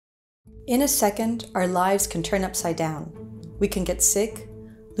In a second, our lives can turn upside down. We can get sick,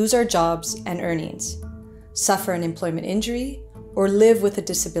 lose our jobs and earnings, suffer an employment injury, or live with a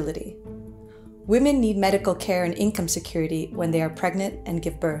disability. Women need medical care and income security when they are pregnant and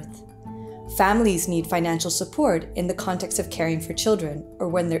give birth. Families need financial support in the context of caring for children or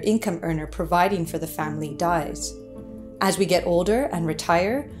when their income earner providing for the family dies. As we get older and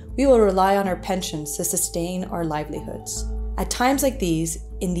retire, we will rely on our pensions to sustain our livelihoods. At times like these,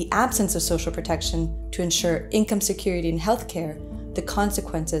 in the absence of social protection to ensure income security and healthcare, the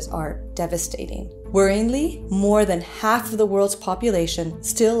consequences are devastating. Worryingly, more than half of the world's population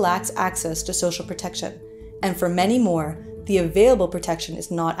still lacks access to social protection, and for many more, the available protection is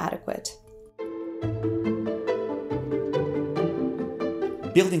not adequate.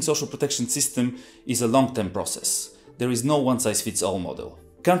 Building social protection system is a long-term process. There is no one-size-fits-all model.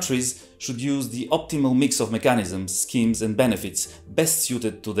 Countries should use the optimal mix of mechanisms, schemes and benefits best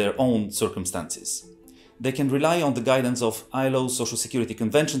suited to their own circumstances. They can rely on the guidance of ILO's Social Security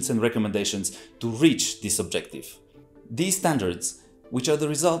Conventions and recommendations to reach this objective. These standards, which are the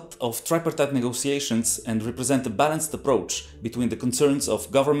result of tripartite negotiations and represent a balanced approach between the concerns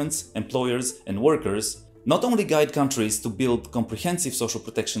of governments, employers and workers, not only guide countries to build comprehensive social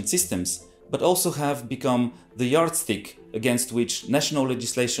protection systems, but also have become the yardstick against which national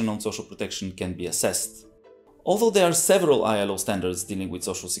legislation on social protection can be assessed. Although there are several ILO standards dealing with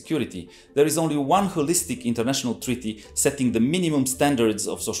social security, there is only one holistic international treaty setting the minimum standards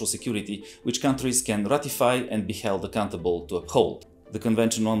of social security which countries can ratify and be held accountable to uphold: the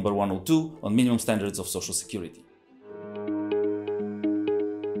Convention number 102 on Minimum Standards of Social Security.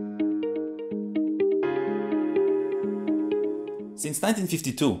 Since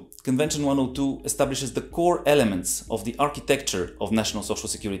 1952, Convention 102 establishes the core elements of the architecture of national social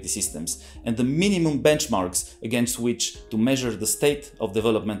security systems and the minimum benchmarks against which to measure the state of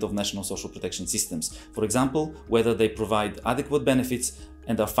development of national social protection systems. For example, whether they provide adequate benefits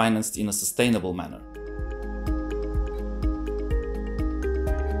and are financed in a sustainable manner.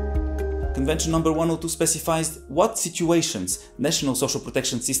 Convention number 102 specifies what situations national social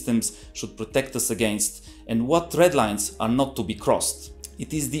protection systems should protect us against and what red lines are not to be crossed.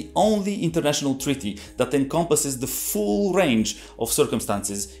 It is the only international treaty that encompasses the full range of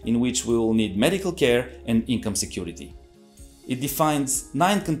circumstances in which we will need medical care and income security. It defines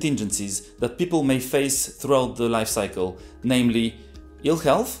 9 contingencies that people may face throughout the life cycle, namely ill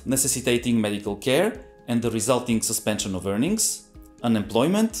health necessitating medical care and the resulting suspension of earnings,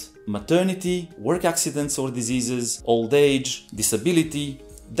 unemployment, maternity, work accidents or diseases, old age, disability,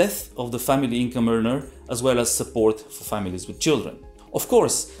 death of the family income earner, as well as support for families with children. Of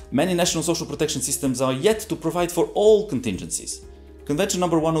course, many national social protection systems are yet to provide for all contingencies. Convention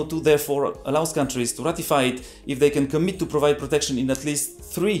number 102 therefore allows countries to ratify it if they can commit to provide protection in at least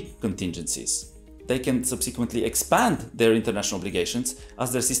 3 contingencies. They can subsequently expand their international obligations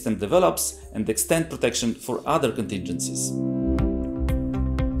as their system develops and extend protection for other contingencies.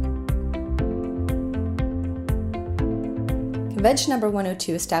 Convention number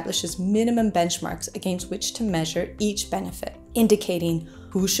 102 establishes minimum benchmarks against which to measure each benefit, indicating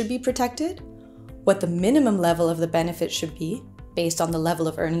who should be protected, what the minimum level of the benefit should be based on the level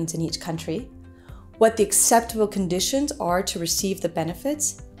of earnings in each country, what the acceptable conditions are to receive the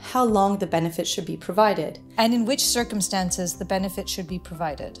benefits, how long the benefit should be provided, and in which circumstances the benefit should be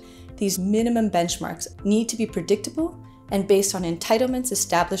provided. These minimum benchmarks need to be predictable and based on entitlements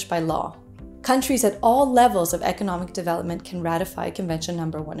established by law. Countries at all levels of economic development can ratify Convention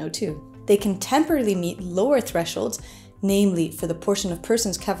number 102. They can temporarily meet lower thresholds, namely for the portion of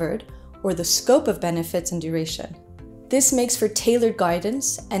persons covered or the scope of benefits and duration. This makes for tailored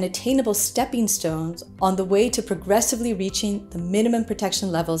guidance and attainable stepping stones on the way to progressively reaching the minimum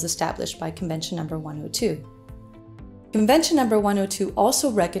protection levels established by Convention number 102. Convention number 102 also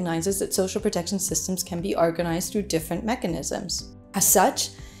recognizes that social protection systems can be organized through different mechanisms. As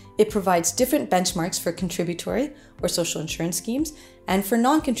such, it provides different benchmarks for contributory or social insurance schemes and for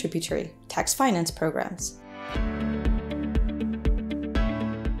non-contributory tax finance programs.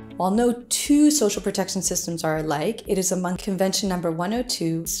 While no 2 social protection systems are alike, it is among Convention number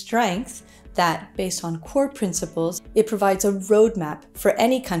 102's strength that, based on core principles, it provides a roadmap for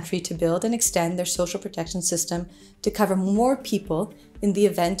any country to build and extend their social protection system to cover more people in the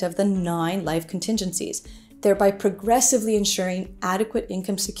event of the 9 life contingencies, thereby progressively ensuring adequate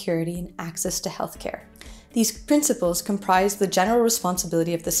income security and access to healthcare. These principles comprise the general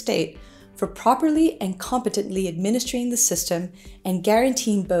responsibility of the state for properly and competently administering the system and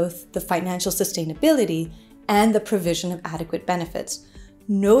guaranteeing both the financial sustainability and the provision of adequate benefits,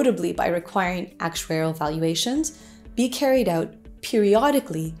 notably by requiring actuarial valuations be carried out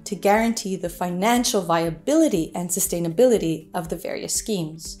periodically to guarantee the financial viability and sustainability of the various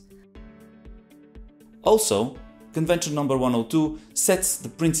schemes. Also, Convention number 102 sets the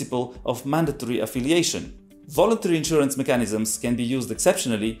principle of mandatory affiliation. Voluntary insurance mechanisms can be used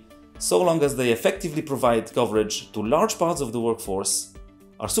exceptionally so long as they effectively provide coverage to large parts of the workforce,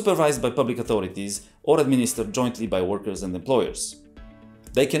 are supervised by public authorities, or administered jointly by workers and employers.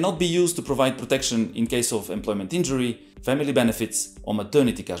 They cannot be used to provide protection in case of employment injury, family benefits, or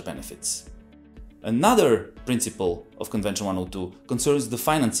maternity cash benefits. Another principle of Convention 102 concerns the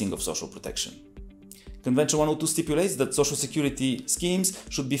financing of social protection. Convention 102 stipulates that social security schemes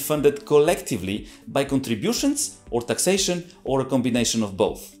should be funded collectively by contributions or taxation or a combination of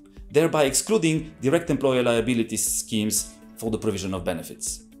both, thereby excluding direct employer liability schemes for the provision of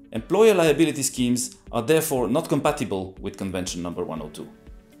benefits. Employer liability schemes are therefore not compatible with Convention number 102.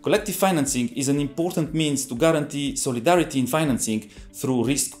 Collective financing is an important means to guarantee solidarity in financing through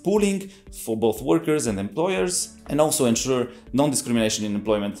risk pooling for both workers and employers, and also ensure non-discrimination in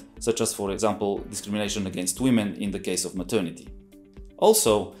employment, such as, for example, discrimination against women in the case of maternity.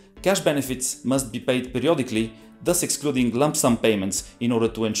 Also, cash benefits must be paid periodically, thus excluding lump sum payments in order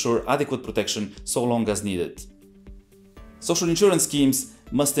to ensure adequate protection so long as needed. Social insurance schemes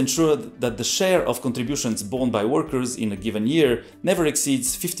must ensure that the share of contributions borne by workers in a given year never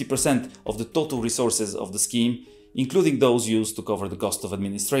exceeds 50% of the total resources of the scheme, including those used to cover the cost of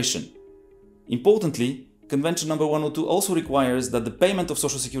administration. Importantly, Convention number 102 also requires that the payment of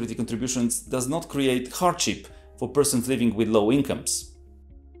social security contributions does not create hardship for persons living with low incomes.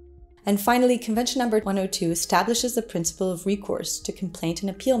 And finally, Convention number 102 establishes the principle of recourse to complaint and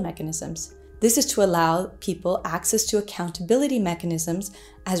appeal mechanisms. This is to allow people access to accountability mechanisms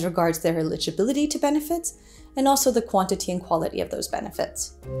as regards their eligibility to benefits and also the quantity and quality of those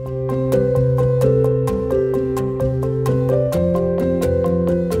benefits.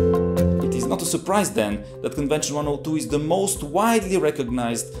 It is not a surprise then that Convention 102 is the most widely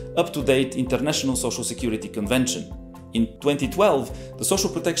recognized up-to-date international social security convention. In 2012, the Social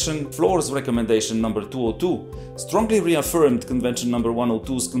Protection Floors Recommendation number 202 strongly reaffirmed Convention number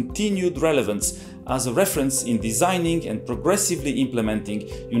 102's continued relevance as a reference in designing and progressively implementing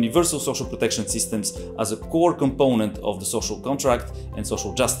universal social protection systems as a core component of the social contract and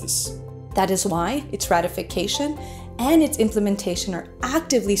social justice. That is why its ratification and its implementation are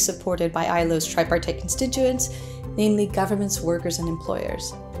actively supported by ILO's tripartite constituents, namely governments, workers, and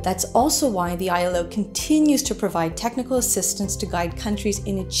employers. That's also why the ILO continues to provide technical assistance to guide countries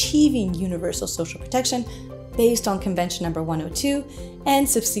in achieving universal social protection based on Convention number 102 and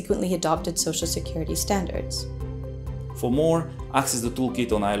subsequently adopted social security standards. For more, access the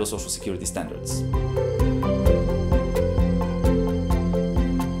toolkit on ILO social security standards.